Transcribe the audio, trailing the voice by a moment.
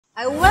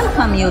I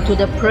welcome you to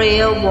the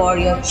Prayer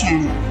Warrior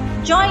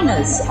Channel. Join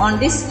us on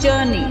this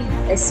journey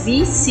as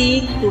we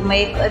seek to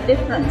make a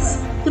difference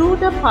through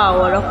the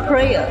power of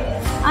prayer.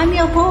 I'm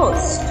your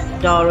host,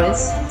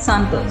 Doris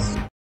Santos.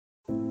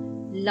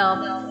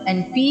 Love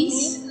and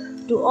peace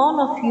to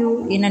all of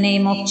you in the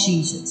name of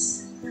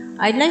Jesus.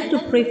 I'd like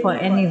to pray for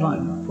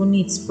anyone who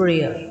needs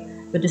prayer.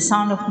 With the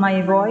sound of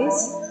my voice,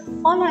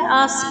 all I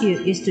ask you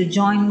is to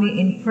join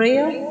me in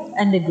prayer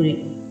and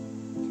agree.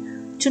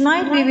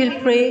 Tonight we will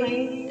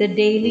pray the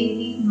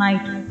daily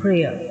night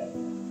prayer.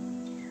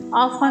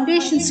 Our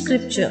foundation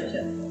scripture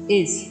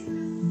is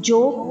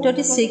Job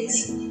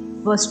 36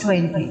 verse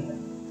 20.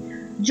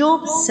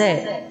 Job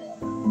said,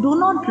 "Do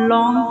not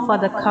long for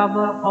the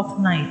cover of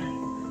night,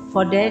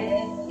 for that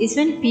is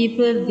when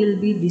people will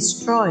be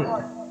destroyed."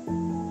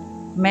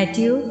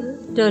 Matthew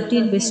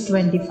 13 verse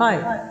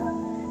 25.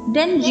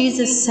 Then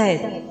Jesus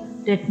said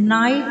that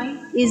night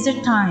is the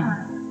time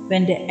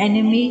when the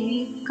enemy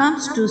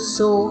comes to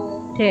sow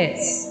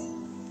tares.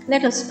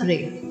 Let us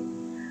pray.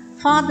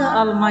 Father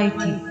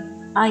Almighty,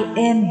 I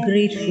am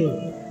grateful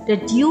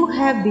that you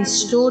have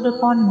bestowed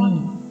upon me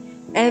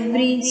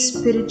every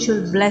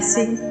spiritual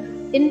blessing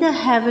in the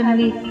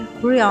heavenly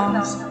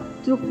realms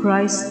through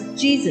Christ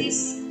Jesus.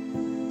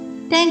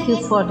 Thank you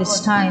for this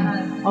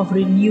time of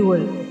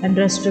renewal and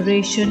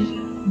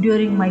restoration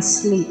during my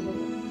sleep,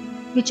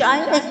 which I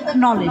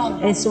acknowledge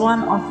as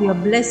one of your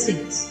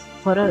blessings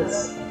for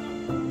us.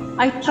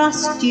 I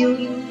trust you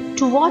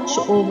to watch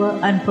over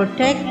and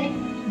protect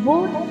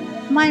both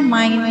my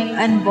mind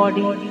and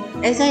body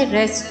as I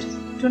rest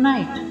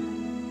tonight.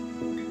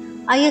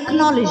 I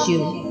acknowledge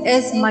you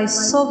as my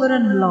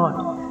sovereign Lord,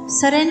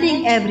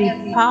 surrendering every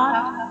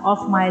part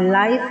of my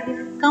life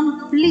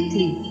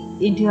completely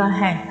into your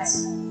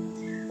hands.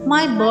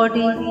 My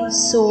body,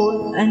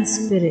 soul and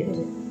spirit,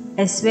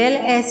 as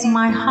well as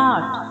my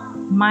heart,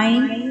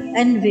 mind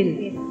and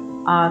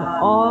will, are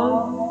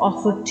all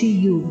offered to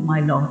you, my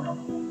Lord.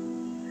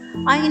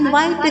 I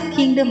invite the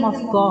kingdom of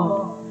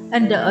God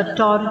and the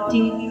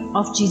authority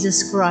of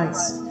Jesus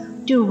Christ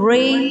to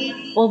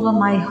reign over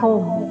my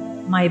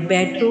home, my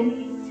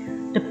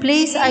bedroom, the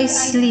place I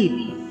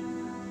sleep,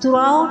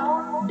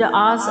 throughout the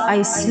hours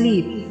I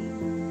sleep,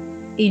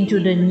 into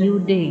the new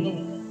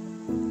day.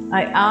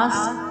 I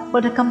ask for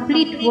the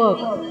complete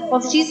work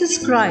of Jesus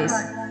Christ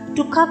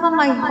to cover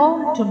my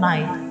home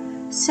tonight,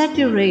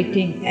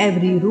 saturating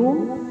every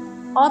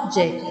room,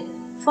 object,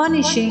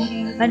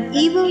 furnishing, and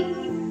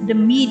even the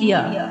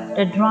media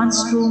that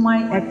runs through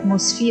my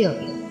atmosphere.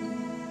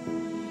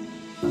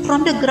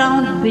 From the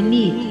ground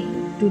beneath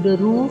to the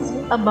roof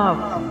above,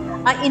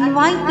 I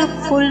invite the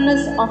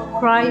fullness of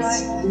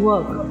Christ's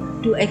work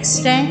to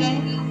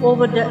extend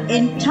over the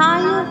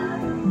entire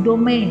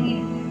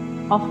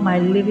domain of my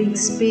living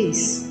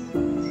space.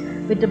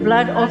 With the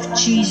blood of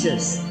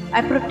Jesus,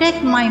 I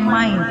protect my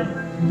mind,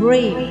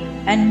 brain,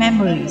 and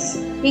memories,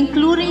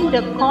 including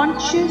the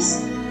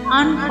conscious,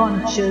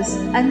 unconscious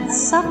and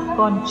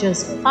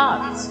subconscious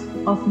parts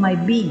of my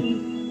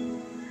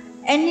being.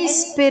 Any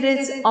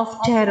spirits of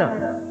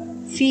terror,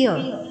 fear,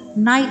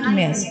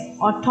 nightmares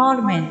or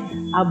torment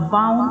are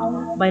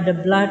bound by the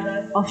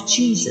blood of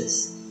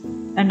Jesus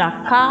and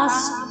are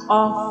cast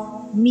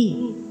off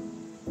me.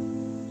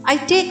 I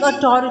take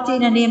authority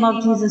in the name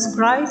of Jesus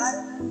Christ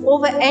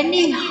over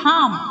any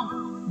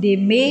harm they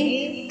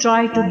may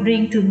try to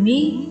bring to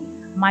me,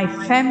 my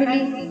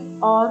family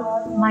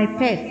or my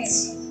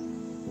pets.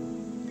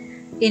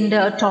 In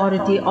the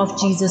authority of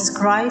Jesus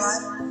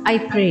Christ, I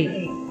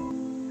pray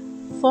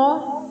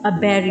for a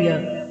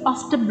barrier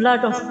of the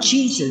blood of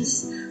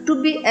Jesus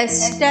to be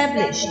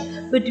established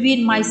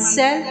between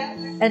myself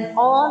and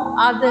all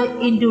other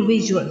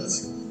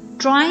individuals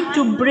trying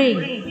to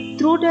bring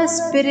through their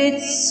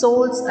spirits,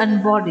 souls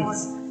and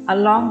bodies,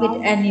 along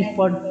with any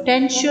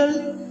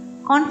potential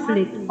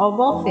conflict or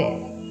warfare.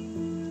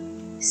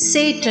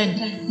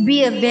 Satan,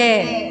 be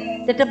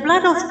aware that the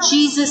blood of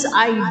Jesus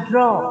I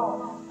draw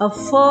a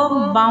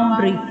firm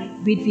boundary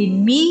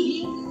between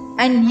me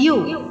and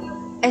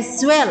you,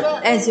 as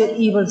well as your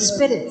evil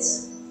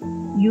spirits.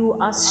 You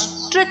are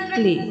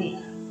strictly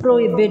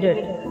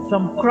prohibited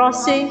from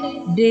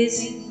crossing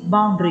this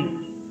boundary.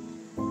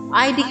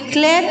 I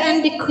declare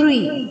and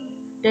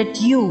decree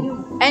that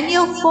you and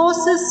your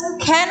forces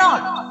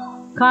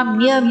cannot come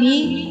near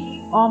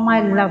me or my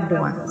loved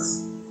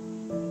ones.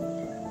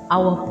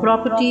 Our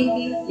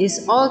property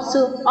is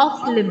also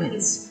off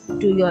limits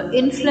to your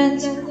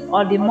influence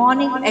or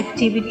demonic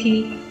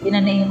activity in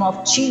the name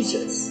of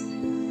Jesus.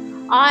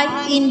 I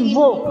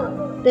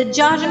invoke the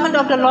judgment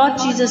of the Lord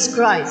Jesus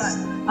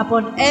Christ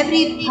upon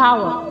every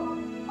power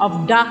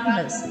of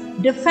darkness,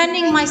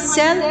 defending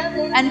myself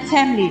and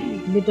family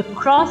with the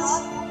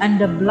cross and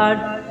the blood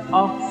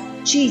of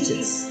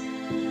Jesus.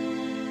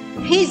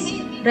 His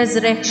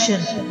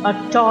resurrection,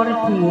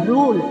 authority,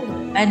 rule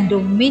and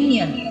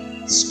dominion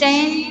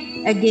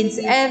stand against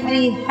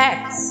every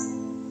hex,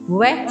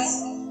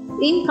 wax,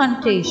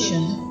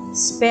 incantation,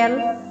 spell,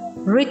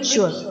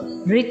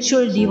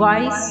 ritual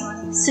device,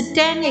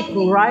 satanic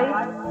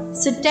rite,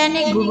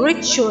 satanic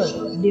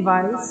ritual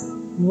device,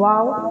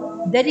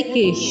 vow,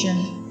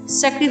 dedication,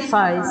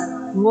 sacrifice,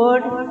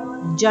 word,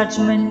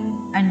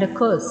 judgment, and a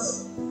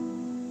curse.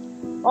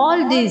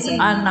 All these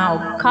are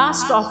now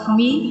cast off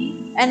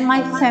me and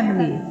my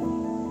family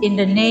in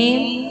the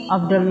name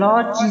of the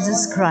Lord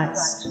Jesus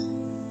Christ.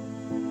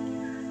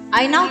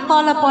 I now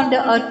call upon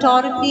the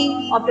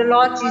authority of the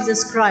Lord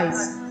Jesus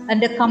Christ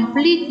and the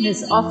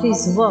completeness of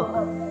His work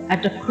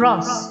at the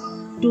cross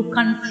to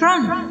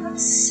confront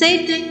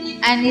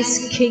Satan and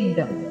his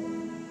kingdom.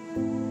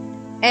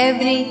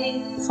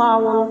 Every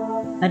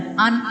foul and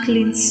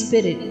unclean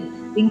spirit,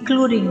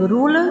 including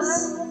rulers,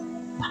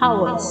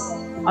 powers,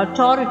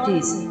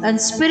 authorities, and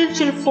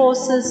spiritual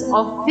forces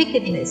of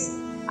wickedness,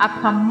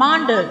 are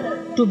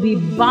commanded to be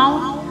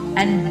bound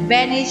and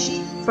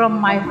banished from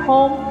my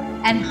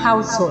home and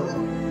household.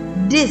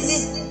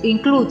 This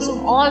includes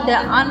all their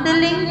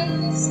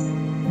underlings,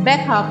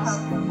 backups,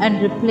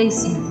 and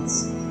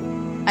replacements.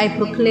 I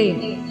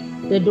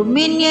proclaim the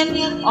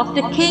dominion of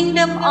the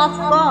kingdom of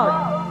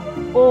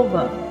God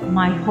over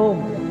my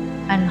home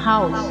and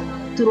house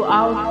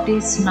throughout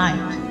this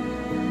night.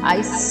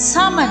 I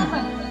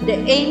summon the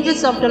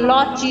angels of the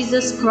Lord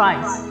Jesus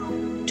Christ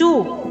to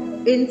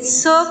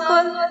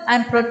encircle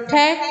and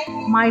protect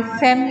my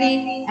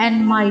family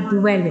and my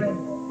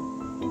dwelling.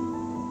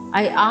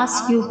 I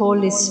ask you,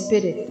 Holy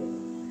Spirit,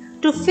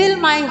 to fill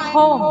my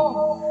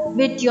home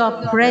with your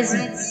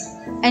presence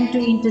and to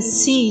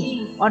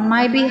intercede on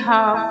my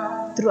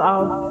behalf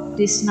throughout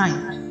this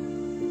night.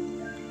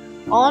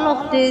 All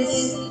of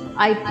this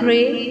I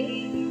pray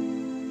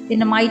in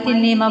the mighty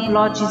name of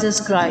Lord Jesus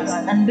Christ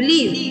and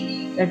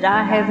believe that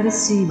I have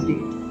received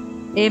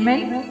it.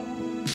 Amen.